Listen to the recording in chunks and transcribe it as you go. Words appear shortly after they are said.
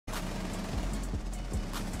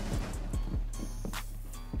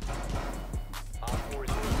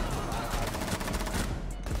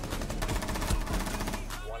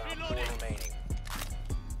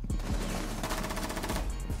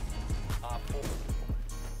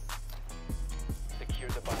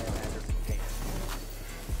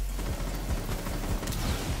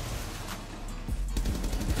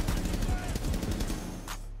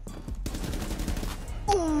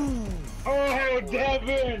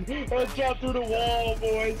Devin! Let's jump through the wall,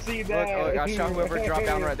 boy. See that? Look, I shot whoever dropped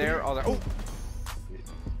down right there. I was like, oh!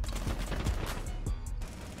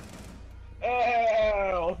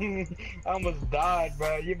 Oh! I almost died,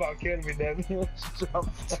 bro. You about killed me, Devin.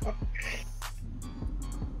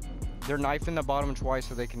 They're knifing the bottom twice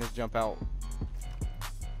so they can just jump out.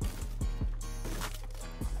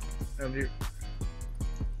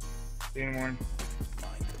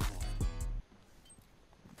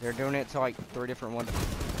 They're doing it to like 3 different ones.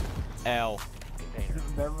 L.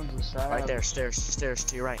 Devin's a sad. Right there, stairs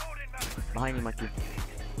to your right. Behind you, Mikey.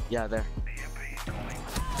 Yeah, there.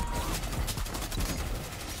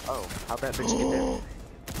 Oh, how'd that bitch get there?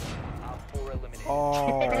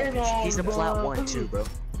 Oh. He's a plat 1 too, bro.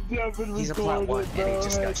 Devin He's a plat 1 and he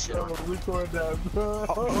just got shit on. Record that, bro.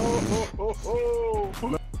 Oh.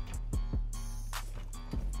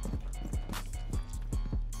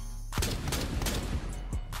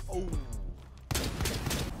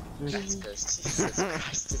 Jesus Christ, this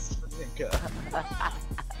nigga.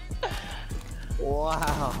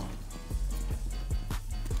 Wow.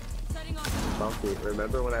 Bumpy,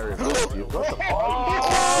 remember when I revived you? What the fuck?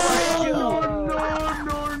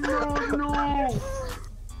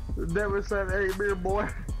 No! Devin said, hey, beer boy.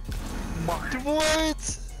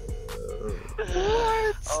 What?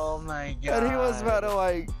 Oh my god. And he was about to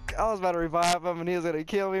like, I was about to revive him and he was gonna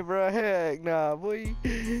kill me, bro. Heck nah, boy.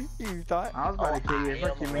 You thought? I was about to kill you.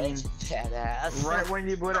 What you mean? That ass. Right when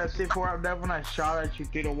you put that C4 up, Devin, I shot at you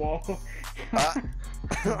through the wall.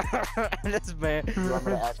 This man.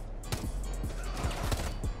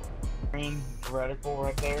 Green reticle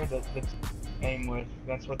right there. That's aim with.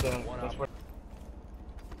 That's what the. That's what.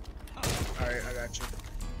 Alright, I got you.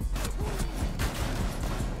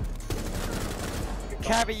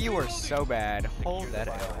 Cabby, you were so bad. Hold that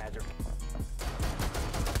L.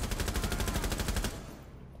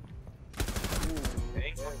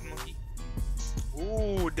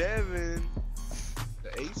 Ooh, Devin.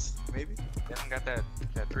 The ace, maybe? Devin got that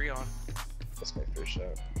 3 on. That's my first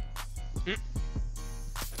shot.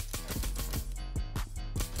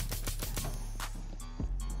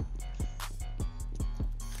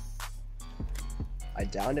 I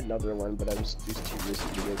downed another one, but I was just too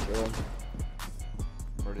risky to go kill him.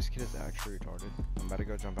 Bro, this kid is actually retarded. I'm about to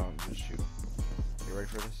go jump out and just shoot him. You ready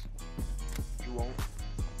for this? You won't.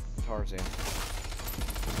 Tarzan.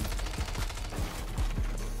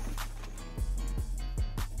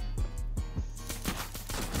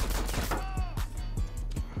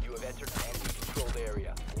 You have entered an enemy-controlled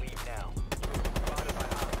area. Leave now.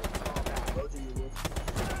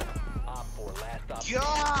 Op 4, last op.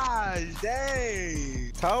 Gosh,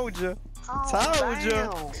 dang! Told ya. Told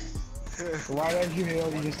ya. Why didn't you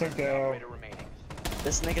heal? You just took the L. Operator remaining.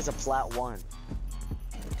 This nigga's a plat 1.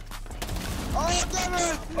 Oh,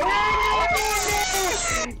 Devin!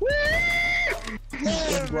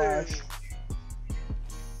 Good blast.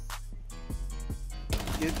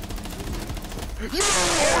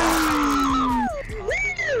 Yeah!